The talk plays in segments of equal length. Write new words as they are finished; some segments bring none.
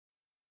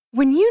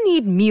When you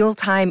need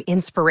mealtime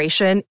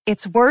inspiration,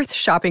 it's worth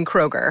shopping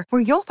Kroger,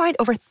 where you'll find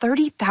over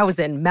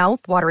 30,000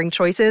 mouth-watering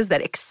choices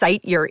that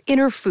excite your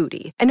inner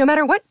foodie. And no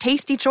matter what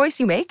tasty choice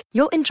you make,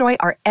 you'll enjoy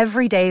our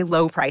everyday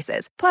low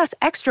prices, plus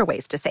extra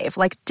ways to save,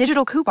 like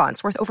digital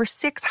coupons worth over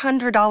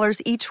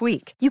 $600 each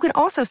week. You can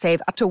also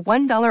save up to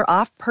 $1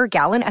 off per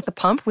gallon at the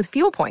pump with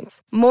fuel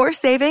points. More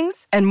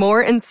savings and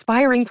more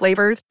inspiring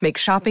flavors make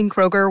shopping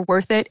Kroger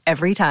worth it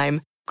every time.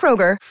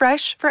 Kroger,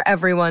 fresh for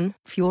everyone.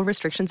 Fuel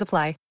restrictions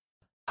apply.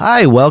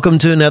 Hi, welcome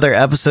to another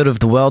episode of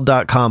the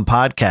Weld.com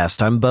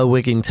podcast. I'm Bo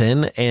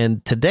Wickington,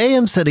 and today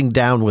I'm sitting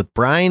down with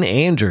Brian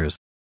Andrews.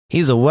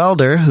 He's a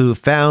welder who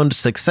found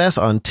success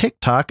on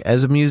TikTok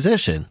as a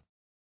musician.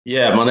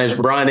 Yeah, my name's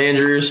Brian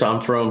Andrews. I'm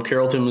from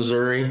Carrollton,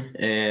 Missouri,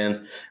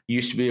 and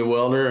used to be a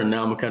welder, and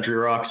now I'm a country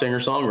rock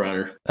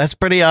singer-songwriter. That's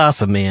pretty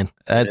awesome, man.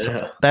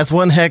 That's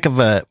one heck of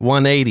a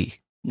 180.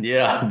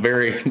 Yeah,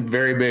 very,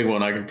 very big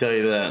one, I can tell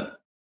you that.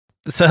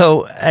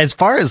 So as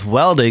far as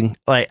welding,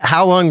 like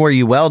how long were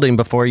you welding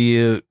before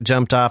you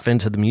jumped off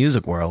into the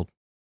music world?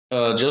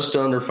 Just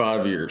under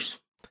 5 years.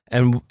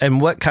 And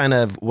what kind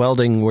of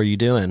welding were you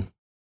doing?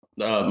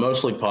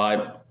 Mostly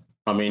pipe.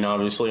 I mean,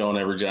 obviously on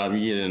every job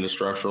you get into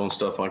structural and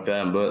stuff like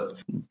that, but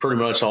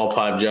pretty much all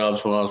pipe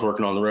jobs when I was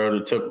working on the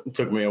road. It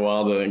took me a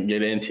while to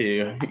get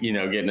into,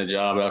 getting a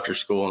job after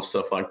school and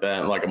stuff like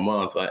that, like a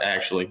month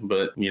actually.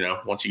 But,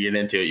 once you get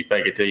into it, you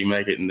fake it till you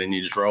make it and then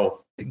you just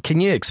roll.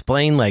 Can you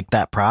explain like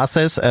that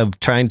process of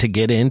trying to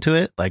get into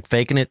it, like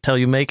faking it till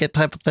you make it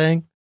type of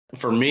thing?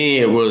 For me,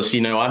 it was,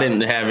 I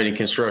didn't have any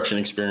construction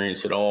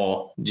experience at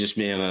all, just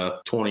being a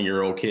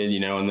 20-year-old kid,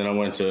 and then I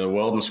went to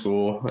welding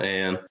school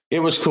and it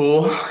was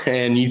cool.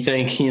 And you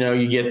think,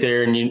 you get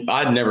there and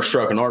I'd never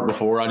struck an arc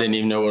before. I didn't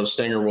even know what a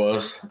stinger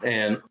was,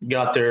 and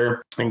got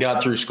there and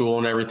got through school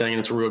and everything.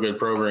 And it's a real good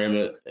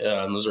program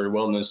at Missouri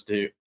Welding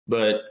Institute.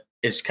 But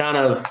it's kind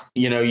of,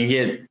 you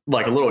get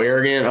like a little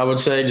arrogant, I would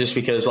say, just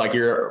because like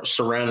you're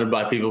surrounded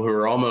by people who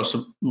are almost,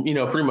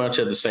 pretty much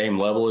at the same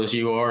level as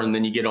you are. And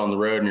then you get on the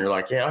road and you're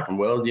like, yeah, I can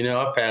weld.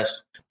 I've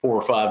passed 4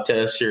 or 5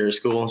 tests here at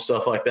school and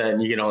stuff like that.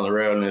 And you get on the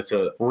road and it's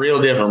a real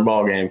different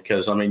ball game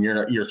because,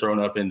 you're thrown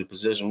up into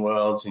position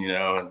welds,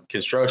 and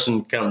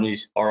construction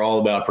companies are all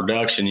about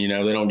production. They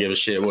don't give a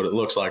shit what it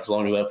looks like as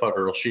long as that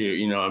fucker will shoot.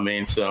 You know what I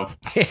mean? So,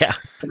 yeah.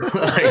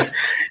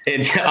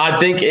 And I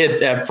think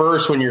at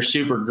first when you're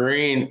super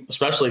green,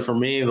 especially for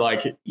me,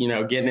 like,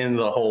 getting into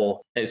the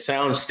whole, it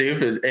sounds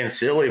stupid and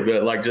silly,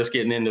 but like just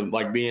getting into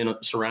like being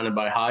surrounded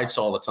by heights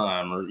all the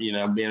time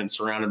or, being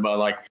surrounded by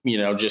like,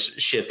 just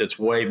shit that's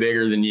way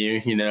bigger than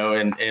you,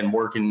 and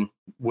working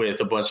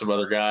with a bunch of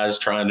other guys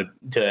trying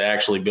to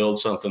actually build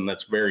something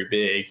that's very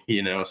big,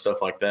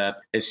 stuff like that.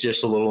 It's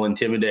just a little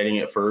intimidating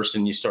at first.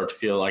 And you start to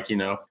feel like,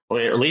 well,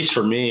 at least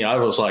for me, I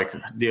was like,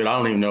 dude, I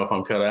don't even know if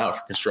I'm cut out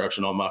for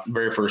construction. On my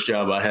very first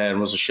job I had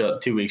was a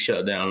 2-week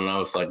shutdown. And I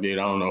was like, dude,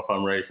 I don't know if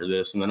I'm ready for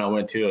this. And then I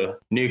went to a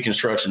new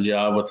construction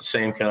job with the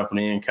same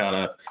company and kind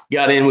of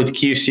got in with the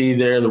QC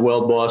there. The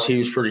weld boss, he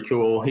was pretty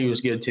cool. He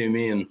was good to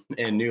me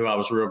and knew I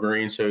was real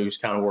green. So he was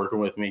kind of working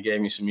with me, gave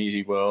me some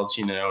easy welds,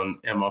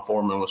 and my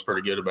foreman was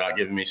pretty good about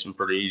giving me some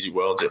pretty easy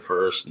welds at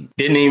first. And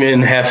didn't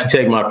even have to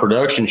take my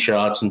production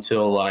shots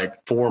until like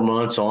 4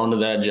 months onto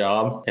that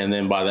job. And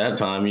then by that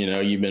time,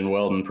 you've been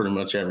welding pretty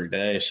much every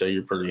day. So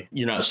you're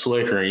not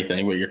slick or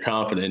anything, but you're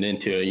confident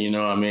into it.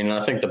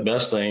 I think the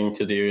best thing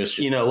to do is,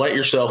 let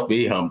yourself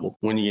be humble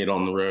when you get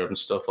on the road and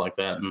stuff like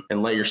that,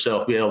 and let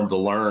yourself be able to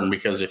learn.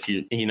 Because if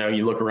you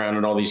look around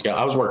at all these guys,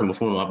 I was working with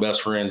one of my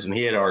best friends and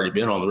he had already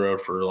been on the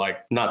road for like,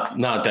 not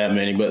that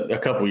many, but a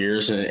couple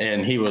years.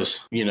 And he was,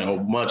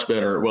 much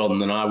better at welding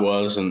than I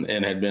was and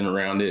had been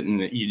around it. And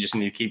you just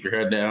need to keep your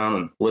head down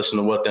and listen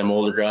to what them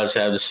older guys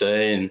have to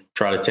say and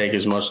try to take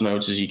as much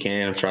notes as you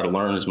can and try to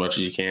learn as much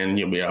as you can. And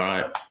you'll be all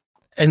right.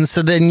 And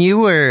so then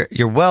you're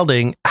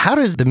welding. How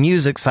did the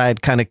music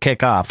side kind of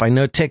kick off? I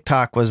know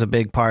TikTok was a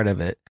big part of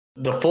it.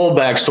 The full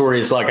backstory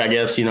is like, I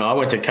guess, I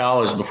went to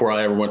college before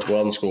I ever went to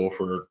welding school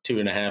for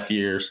 2.5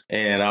 years.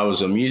 And I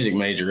was a music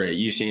major at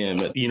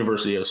UCM at the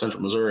University of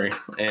Central Missouri.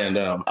 And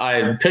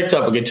I picked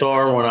up a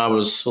guitar when I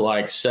was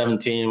like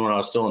 17, when I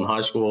was still in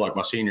high school, like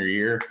my senior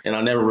year. And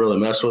I never really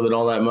messed with it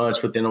all that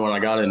much. But then when I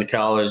got into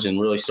college and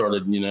really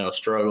started,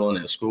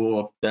 struggling at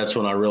school, that's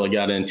when I really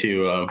got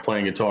into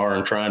playing guitar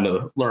and trying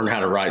to learn how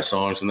to write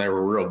songs. And they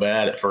were real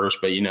bad at first.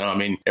 But,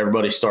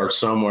 everybody starts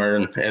somewhere.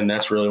 And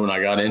that's really when I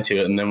got into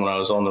it. And then when I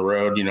was on the road,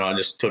 I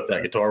just took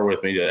that guitar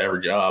with me to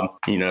every job.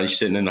 You're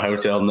sitting in the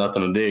hotel,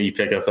 nothing to do. You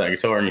pick up that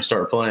guitar and you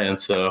start playing.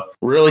 So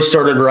really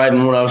started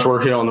writing when I was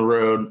working on the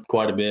road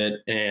quite a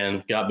bit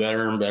and got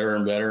better and better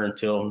and better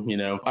until,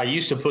 I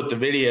used to put the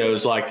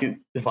videos like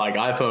like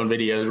iPhone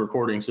videos,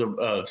 recordings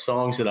of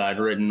songs that I'd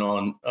written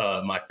on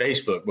my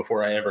Facebook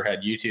before I ever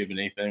had YouTube and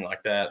anything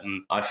like that.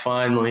 And I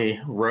finally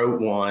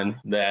wrote one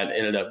that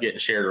ended up getting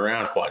shared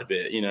around quite a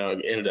bit. You know,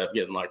 it ended up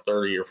getting like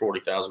 30 or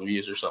 40,000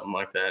 views or something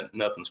like that.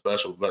 Nothing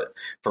special. But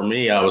for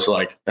me, I was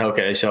like,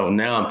 okay, so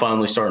now I'm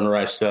finally starting to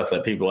write stuff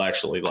that people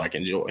actually like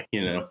enjoy,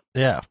 you know?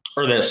 Yeah.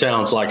 Or that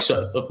sounds like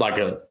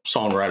a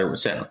songwriter would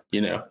sound,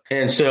 you know?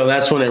 And so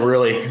that's when it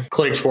really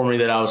clicked for me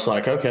that I was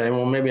like, okay,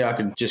 well, maybe I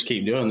could just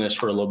keep doing this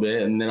for a little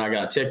bit. And then I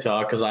got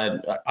TikTok because I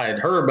had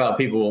heard about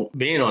people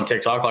being on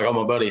TikTok, like all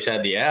my buddies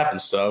had the app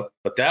and stuff.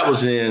 But that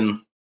was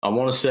in, I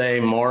want to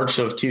say March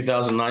of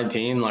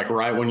 2019, like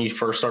right when you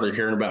first started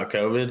hearing about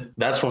COVID.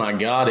 That's when I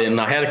got it. And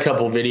I had a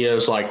couple of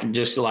videos, like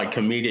just like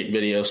comedic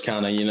videos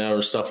kind of, you know,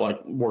 or stuff like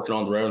working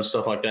on the road and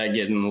stuff like that,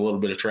 getting a little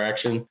bit of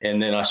traction.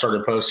 And then I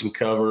started posting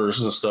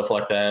covers and stuff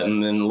like that.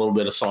 And then a little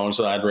bit of songs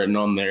that I'd written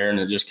on there, and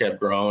it just kept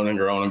growing and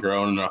growing and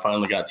growing. And I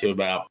finally got to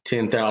about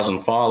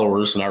 10,000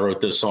 followers. And I wrote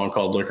this song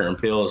called Liquor and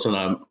Pills. And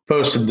I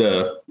posted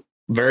the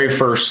very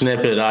first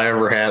snippet I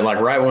ever had, like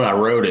right when I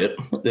wrote it.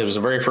 It was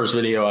the very first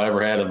video I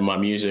ever had of my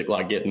music,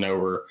 like getting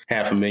over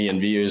 500,000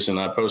 views. And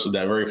I posted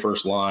that very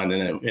first line,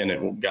 and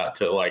it got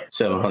to like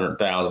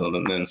 700,000.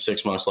 And then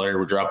 6 months later,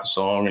 we dropped the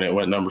song, and it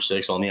went number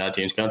 6 on the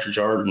iTunes country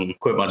chart, and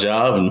quit my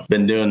job and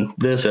been doing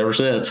this ever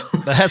since.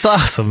 That's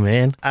awesome,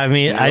 man. I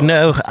mean, I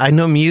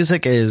know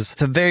music it's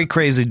a very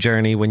crazy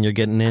journey when you're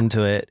getting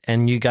into it,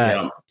 and you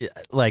got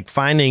like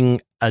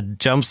finding a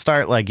jump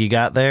start like you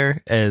got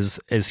there is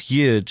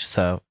huge.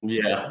 So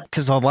yeah,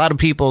 because a lot of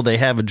people, they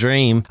have a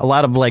dream. A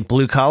lot of like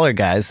blue collar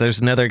guys. There's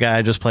another guy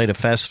I just played a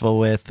festival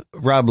with,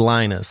 Rob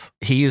Linus.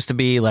 He used to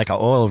be like an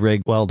oil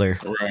rig welder,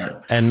 right?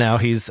 And now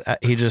he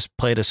just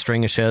played a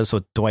string of shows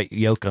with Dwight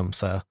Yoakam.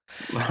 So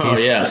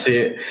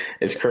see,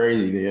 it's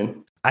crazy,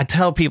 dude. I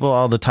tell people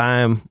all the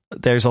time,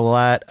 there's a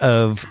lot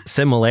of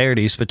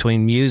similarities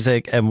between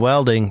music and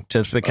welding,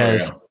 just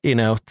because, you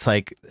know, it's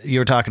like you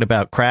were talking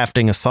about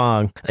crafting a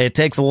song. It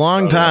takes a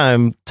long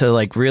time to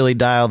like really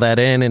dial that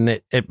in.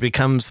 And it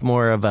becomes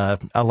more of a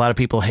lot of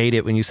people hate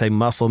it when you say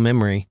muscle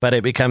memory, but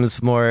it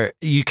becomes more,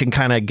 you can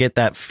kind of get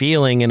that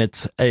feeling, and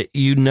it's,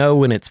 you know,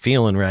 when it's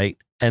feeling right.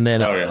 And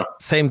then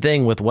same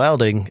thing with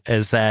welding,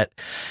 is that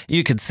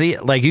you could see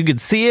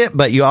it,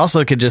 but you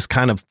also could just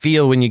kind of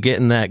feel when you get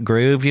in that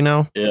groove, you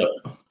know? Yeah.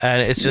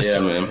 And it's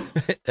just,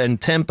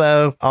 and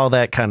tempo, all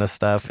that kind of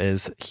stuff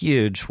is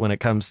huge when it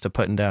comes to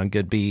putting down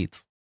good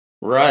beats.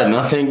 Right. And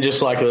I think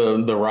just like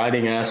the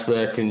writing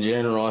aspect in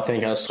general, I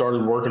think I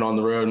started working on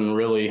the road and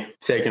really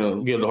taking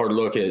a good hard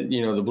look at,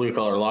 you know, the blue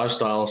collar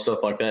lifestyle and stuff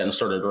like that, and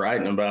started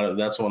writing about it.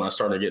 That's when I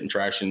started getting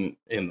traction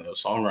in the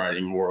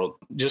songwriting world,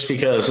 just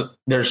because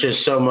there's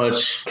just so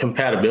much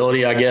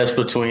compatibility, I guess,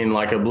 between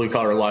like a blue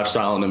collar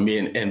lifestyle and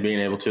being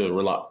able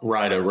to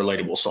write a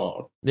relatable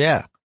song.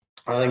 Yeah.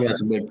 I think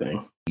that's a big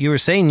thing. You were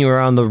saying you were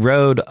on the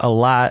road a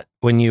lot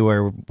when you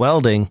were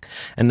welding,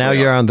 and now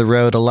you're on the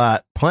road a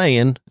lot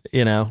playing.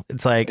 You know,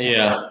 it's like,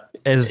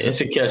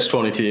 it's a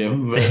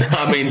catch-22. But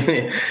I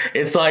mean,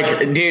 it's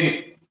like,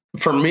 dude,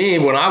 for me,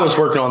 when I was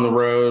working on the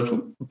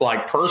road,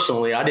 like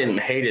personally, I didn't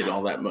hate it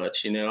all that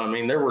much. You know, I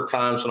mean, there were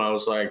times when I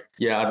was like,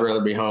 I'd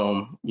rather be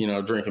home, you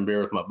know, drinking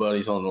beer with my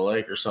buddies on the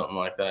lake or something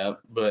like that.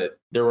 But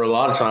there were a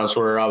lot of times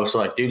where I was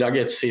like, dude, I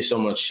get to see so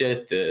much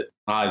shit that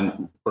I,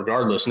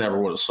 regardless,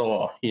 never would have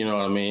saw, you know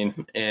what I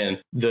mean?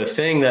 And the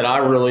thing that I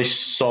really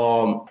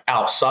saw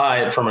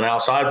outside, from an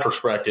outside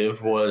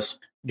perspective, was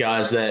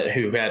guys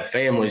who had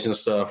families and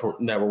stuff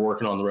that were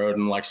working on the road,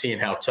 and like seeing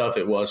how tough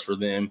it was for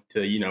them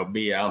to, you know,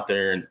 be out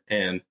there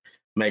and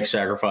make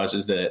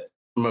sacrifices that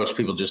most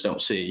people just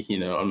don't see, you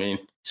know what I mean?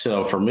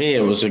 So for me,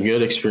 it was a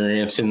good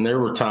experience. And there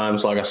were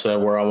times, like I said,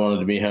 where I wanted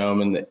to be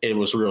home, and it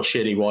was real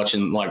shitty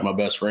watching like my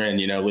best friend,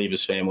 you know, leave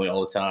his family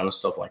all the time and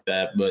stuff like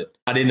that. But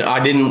I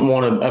didn't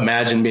want to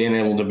imagine being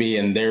able to be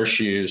in their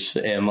shoes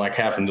and like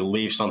having to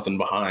leave something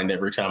behind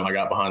every time I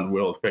got behind the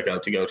wheel of the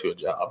pickup to go to a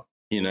job,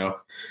 you know?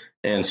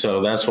 And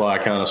so that's why I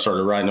kind of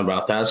started writing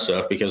about that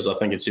stuff, because I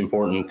think it's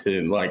important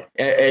to like,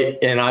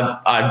 and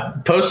I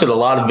posted a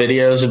lot of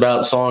videos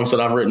about songs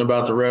that I've written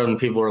about the road, and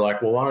people are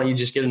like, well, why don't you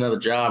just get another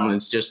job? And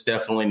it's just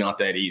definitely not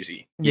that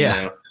easy. You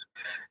know?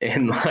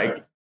 And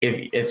like,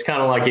 if it's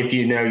kind of like, if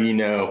you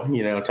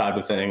know, type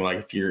of thing.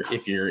 Like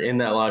if you're in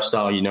that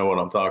lifestyle, you know what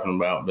I'm talking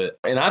about.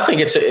 And I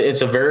think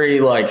it's a very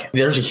like,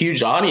 there's a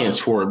huge audience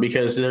for it,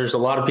 because there's a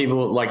lot of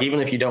people, like, even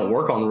if you don't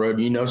work on the road,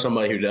 you know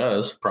somebody who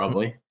does,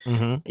 probably.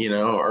 You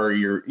know, or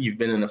you've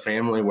been in a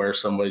family where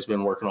somebody's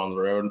been working on the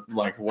road,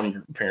 like one of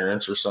your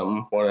parents or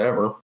something,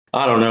 whatever.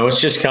 I don't know. It's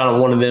just kind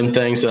of one of them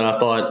things that I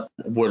thought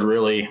would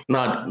really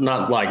not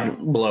like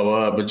blow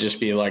up, but just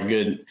be like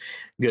good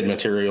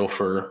material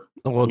for.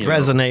 Will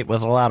resonate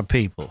with a lot of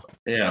people.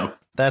 Yeah.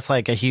 That's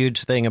like a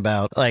huge thing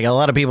about, like, a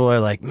lot of people are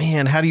like,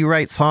 man, how do you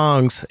write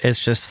songs? It's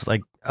just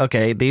like,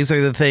 okay, these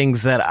are the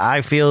things that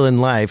I feel in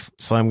life,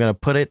 so I'm going to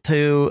put it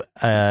to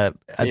a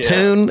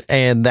tune,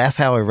 and that's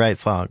how I write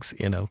songs,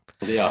 you know?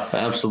 Yeah,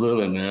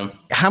 absolutely, man.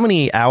 How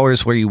many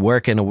hours were you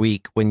working a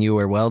week when you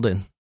were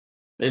welding?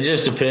 It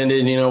just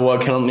depended,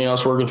 what company I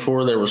was working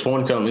for. There was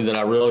one company that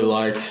I really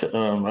liked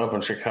up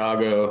in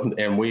Chicago,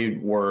 and we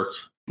worked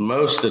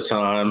most of the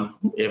time.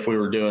 If we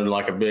were doing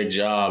like a big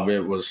job,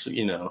 it was,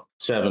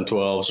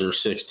 712s or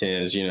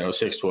 610s,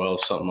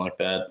 612, something like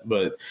that.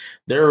 But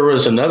there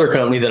was another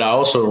company that I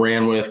also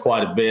ran with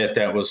quite a bit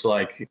that was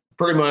like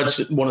pretty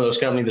much one of those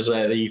companies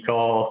that you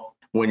call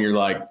when you're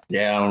like,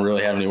 yeah, I don't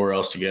really have anywhere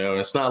else to go.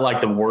 It's not like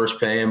the worst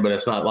paying, but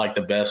it's not like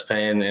the best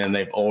paying. And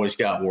they've always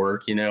got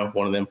work,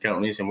 one of them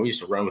companies. And we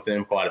used to run with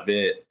them quite a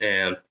bit.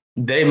 And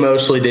they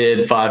mostly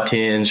did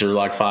 510s or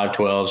like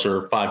 512s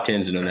or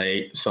 510s and an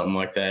 8, something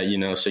like that,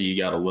 so you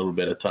got a little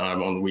bit of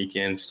time on the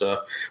weekend stuff,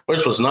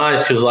 which was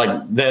nice because like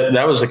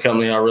that was the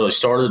company I really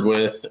started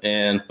with,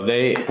 and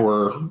they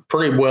were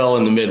pretty well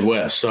in the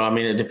Midwest. So, I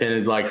mean, it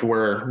depended like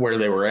where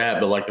they were at,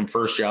 but like the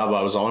first job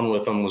I was on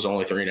with them was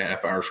only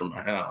 3.5 hours from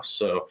my house.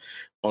 So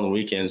on the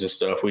weekends and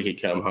stuff, we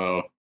could come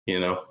home.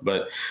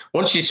 But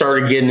once you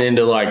started getting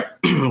into like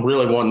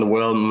really wanting to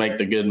weld and make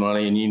the good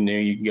money, and you knew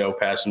you could go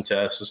pass some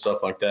tests and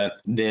stuff like that,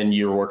 then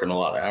you're working a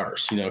lot of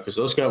hours, because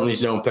those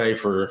companies don't pay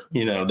for,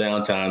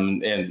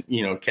 downtime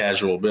and,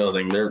 casual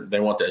building. They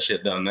want that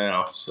shit done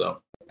now.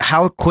 So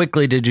how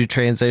quickly did you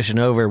transition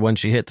over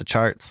once you hit the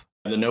charts?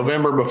 The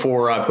November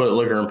before I put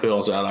Liquor and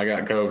Pills out, I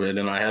got COVID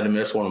and I had to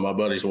miss one of my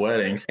buddy's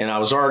weddings. And I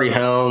was already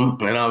home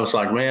and I was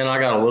like, man, I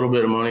got a little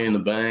bit of money in the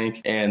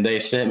bank. And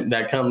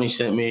that company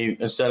sent me,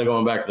 instead of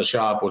going back to the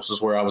shop, which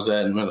is where I was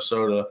at in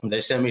Minnesota,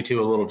 they sent me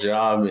to a little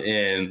job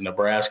in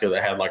Nebraska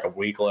that had like a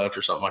week left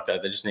or something like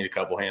that. They just need a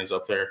couple hands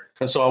up there.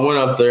 And so I went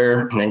up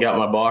there and got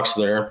my box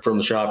there from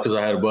the shop because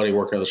I had a buddy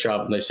working at the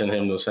shop and they sent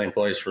him to the same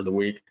place for the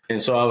week.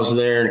 And so I was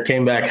there and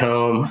came back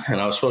home and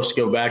I was supposed to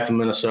go back to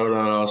Minnesota.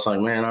 And I was like,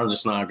 man, I'm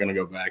just not going to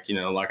go back.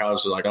 Like I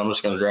was like, I'm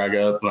just going to drag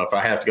up. And if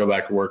I have to go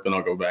back to work, then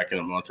I'll go back in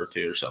a month or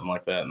two or something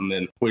like that. And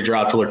then we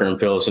dropped Liquor and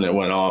Pills and it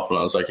went off. And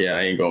I was like, yeah,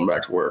 I ain't going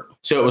back to work.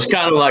 So it was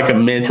kind of like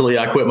mentally,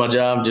 I quit my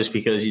job just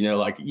because,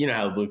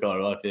 how the blue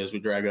collar life is. We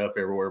drag up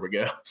everywhere we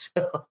go.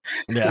 So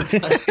yeah,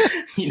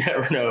 you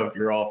never know if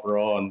you're off or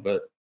on,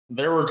 but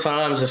there were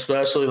times,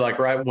 especially like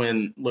right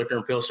when Liquor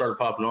and Pills started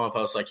popping off,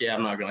 I was like, yeah,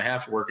 I'm not going to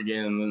have to work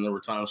again. And then there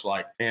were times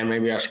like, man,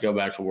 maybe I should go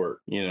back to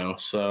work,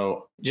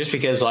 So just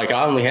because like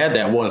I only had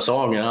that one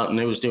song out and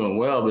it was doing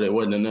well, but it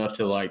wasn't enough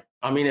to like,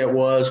 I mean, it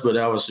was, but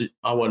I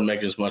wasn't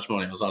making as much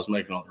money as I was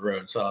making on the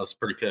road. So I was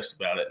pretty pissed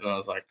about it. And I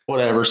was like,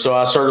 whatever. So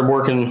I started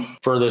working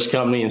for this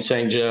company in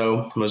St.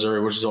 Joe, Missouri,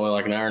 which is only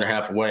like an hour and a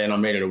half away. And I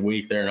made it a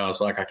week there. And I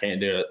was like, I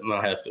can't do it. And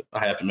I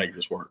have to make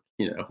this work,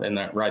 and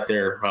that right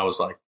there, I was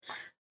like,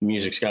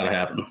 music's got to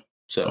happen.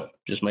 So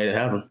just made it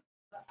happen.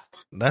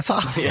 That's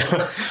awesome.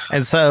 Yeah.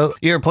 And so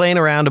you're playing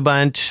around a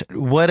bunch.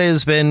 What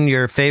has been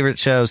your favorite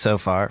show so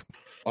far?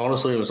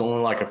 Honestly, it was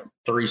only like a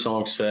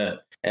 3-song set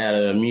at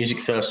a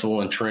music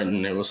festival in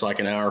Trenton. It was like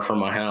an hour from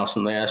my house,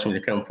 and they asked me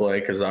to come play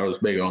because I was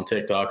big on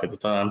TikTok at the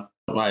time.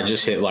 I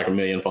just hit like 1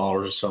 million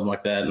followers or something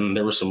like that. And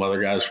there were some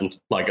other guys from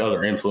like other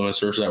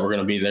influencers that were going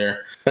to be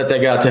there that they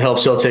got to help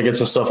sell tickets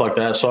and stuff like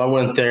that. So I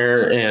went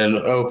there and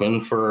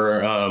opened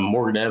for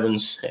Morgan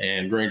Evans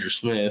and Granger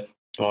Smith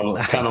on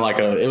kind of like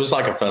it was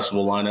like a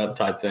festival lineup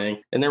type thing.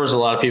 And there was a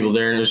lot of people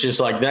there. And it was just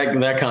like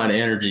that kind of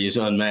energy is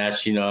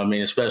unmatched, I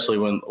mean, especially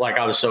when like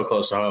I was so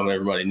close to home,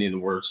 everybody knew the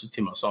words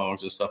to my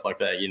songs and stuff like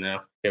that,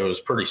 It was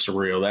pretty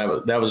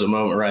surreal. That was a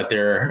moment right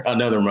there.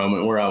 Another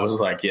moment where I was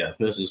like, yeah,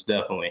 this is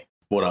definitely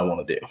what I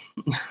want to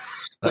do.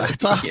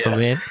 That's awesome,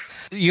 man.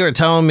 You were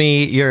telling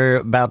me you're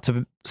about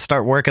to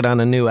start working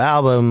on a new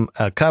album,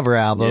 a cover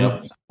album.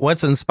 Yep.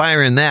 What's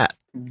inspiring that?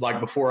 Like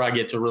before I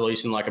get to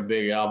releasing like a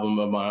big album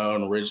of my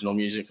own original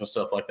music and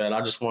stuff like that,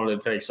 I just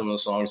wanted to take some of the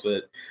songs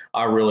that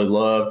I really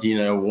loved,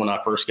 when I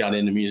first got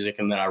into music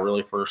and that I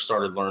really first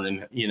started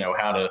learning,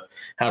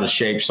 how to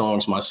shape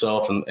songs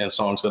myself and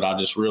songs that I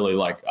just really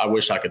like, I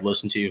wish I could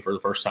listen to for the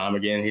first time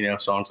again,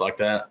 songs like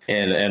that.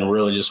 And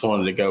really just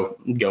wanted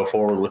to go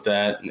forward with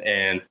that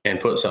and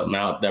put something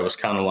out that was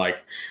kind of like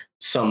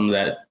something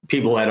that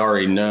people had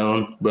already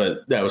known, but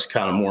that was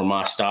kind of more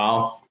my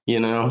style.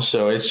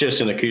 So it's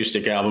just an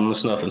acoustic album.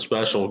 It's nothing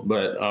special,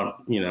 but,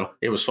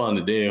 it was fun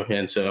to do.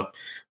 And so,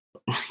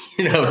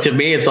 to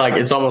me, it's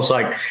almost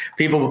like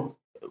people,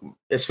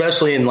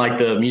 especially in like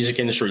the music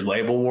industry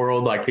label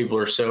world, like people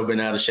are so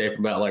bent out of shape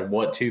about like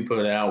what to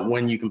put out,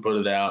 when you can put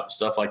it out,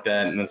 stuff like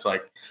that. And it's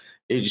like,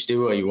 you just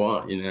do what you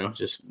want,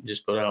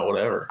 just put out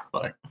whatever.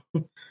 Like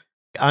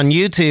on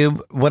YouTube,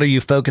 what are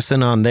you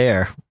focusing on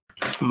there?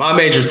 My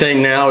major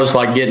thing now is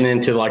like getting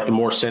into like the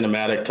more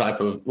cinematic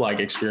type of like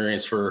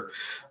experience for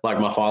like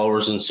my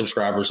followers and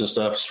subscribers and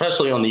stuff,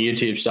 especially on the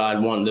YouTube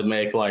side, wanting to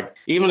make like,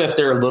 even if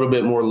they're a little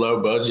bit more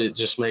low budget,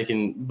 just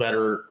making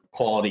better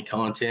quality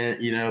content,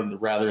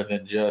 rather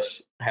than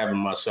just having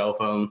my cell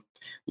phone,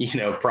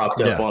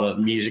 propped up on a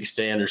music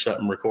stand or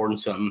something, recording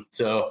something.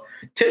 So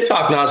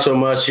TikTok, not so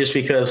much, just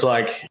because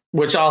like,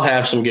 which I'll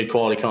have some good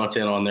quality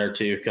content on there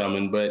too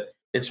coming, but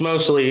it's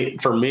mostly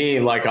for me,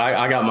 like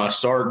I got my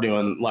start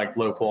doing like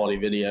low quality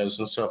videos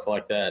and stuff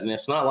like that. And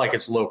it's not like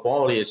it's low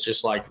quality. It's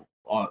just like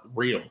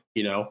real,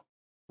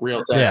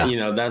 real time, you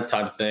know, that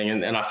type of thing.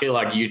 And I feel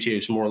like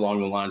YouTube's more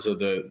along the lines of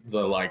the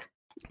like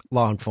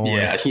long form.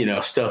 Yeah, you know,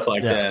 stuff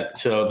like that.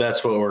 So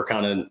that's what we're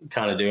kind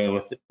of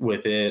doing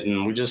with it.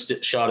 And we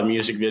just shot a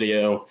music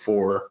video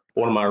for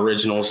one of my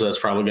originals that's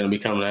probably going to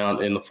be coming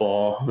out in the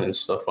fall and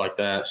stuff like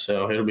that.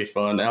 So it'll be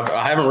fun.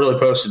 I haven't really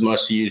posted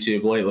much to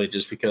YouTube lately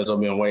just because I've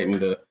been waiting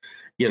to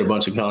get a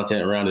bunch of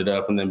content rounded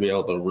up and then be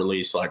able to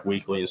release like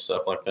weekly and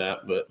stuff like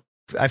that. But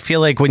I feel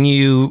like when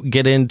you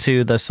get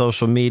into the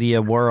social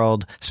media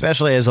world,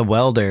 especially as a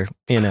welder,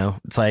 you know,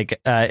 it's like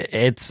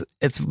it's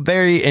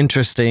very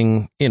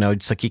interesting. You know,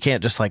 it's like you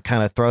can't just like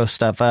kind of throw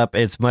stuff up.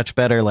 It's much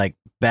better like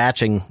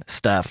batching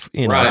stuff,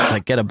 you know. It's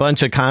like get a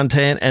bunch of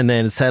content and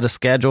then set a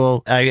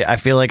schedule. I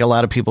feel like a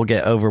lot of people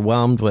get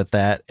overwhelmed with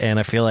that, and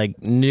I feel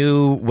like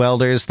new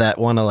welders that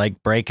want to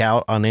like break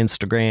out on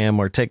Instagram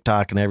or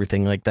TikTok and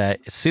everything like that,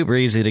 it's super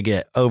easy to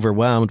get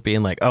overwhelmed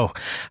being like, oh,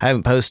 I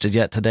haven't posted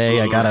yet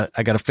today. I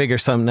gotta figure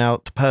something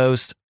out to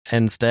post.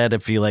 Instead,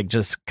 if you like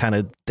just kind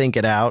of think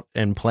it out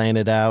and plan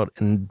it out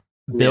and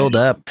build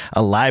up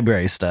a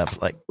library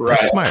stuff, like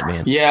that's smart,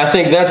 man. Yeah, I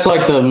think that's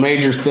like the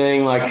major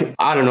thing. Like,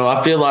 I don't know,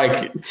 I feel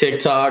like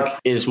TikTok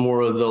is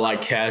more of the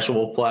like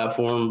casual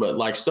platform, but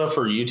like stuff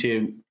for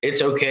YouTube,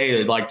 it's okay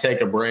to like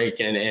take a break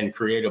and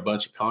create a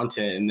bunch of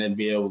content and then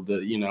be able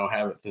to, you know,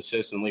 have it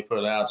consistently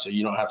put out so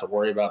you don't have to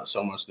worry about it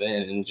so much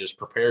then, and just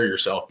prepare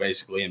yourself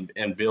basically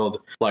and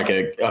build like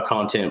a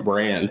content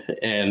brand.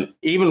 And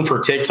even for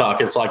TikTok,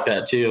 it's like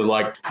that too.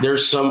 Like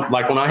there's some,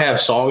 like when I have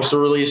songs to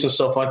release and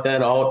stuff like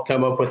that, I'll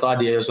come up with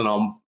ideas and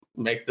I'll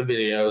make the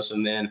videos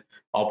and then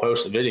I'll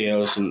post the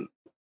videos and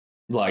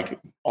like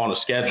on a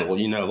schedule,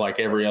 you know, like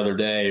every other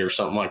day or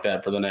something like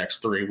that for the next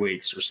 3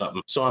 weeks or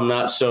something. So I'm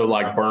not so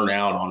like burnt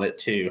out on it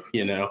too,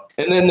 you know.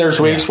 And then there's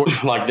weeks where,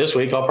 like this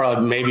week, I'll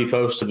probably maybe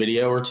post a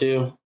video or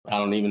two. I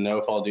don't even know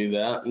if I'll do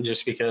that,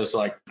 just because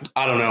like,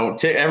 I don't know.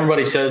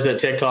 Everybody says that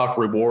TikTok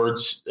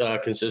rewards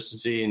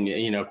consistency and,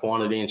 you know,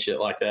 quantity and shit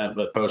like that,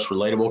 but post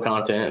relatable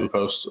content and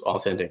post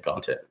authentic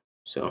content.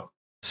 So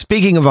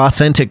speaking of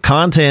authentic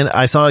content,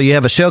 I saw you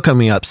have a show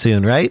coming up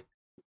soon, right?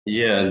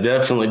 Yeah,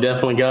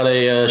 definitely got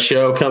a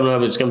show coming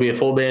up. It's going to be a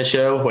full band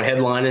show. We're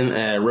headlining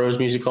at Rose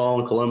Music Hall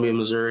in Columbia,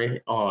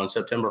 Missouri on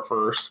September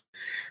 1st.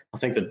 I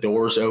think the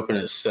doors open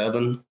at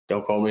 7.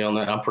 Don't quote me on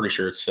that. I'm pretty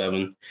sure it's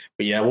 7.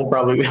 But yeah, we'll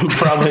probably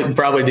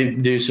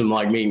do some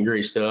like meet and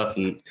greet stuff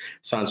and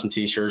sign some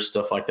t-shirts,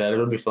 stuff like that.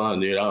 It'll be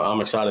fun, dude.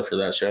 I'm excited for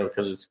that show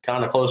because it's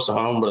kind of close to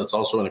home, but it's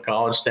also in a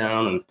college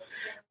town, and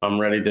I'm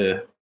ready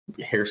to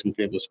hear some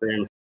people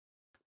scream.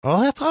 Oh,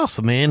 that's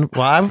awesome, man.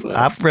 Well,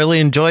 I've really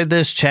enjoyed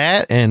this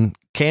chat and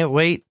can't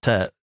wait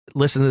to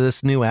listen to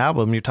this new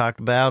album you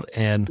talked about.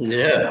 And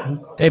yeah,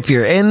 if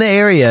you're in the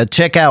area,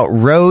 check out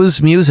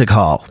Rose Music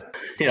Hall.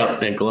 Yeah,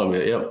 in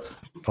Columbia. Yep.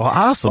 Well,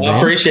 awesome, man. I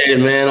appreciate it,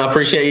 man. I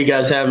appreciate you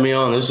guys having me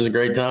on. This is a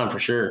great time for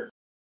sure.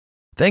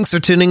 Thanks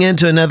for tuning in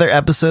to another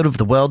episode of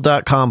the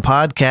Weld.com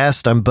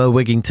podcast. I'm Bo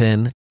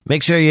Wigington.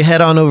 Make sure you head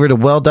on over to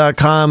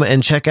Weld.com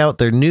and check out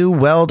their new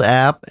Weld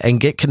app and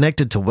get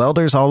connected to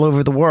welders all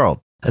over the world.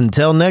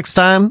 Until next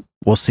time,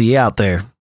 we'll see you out there.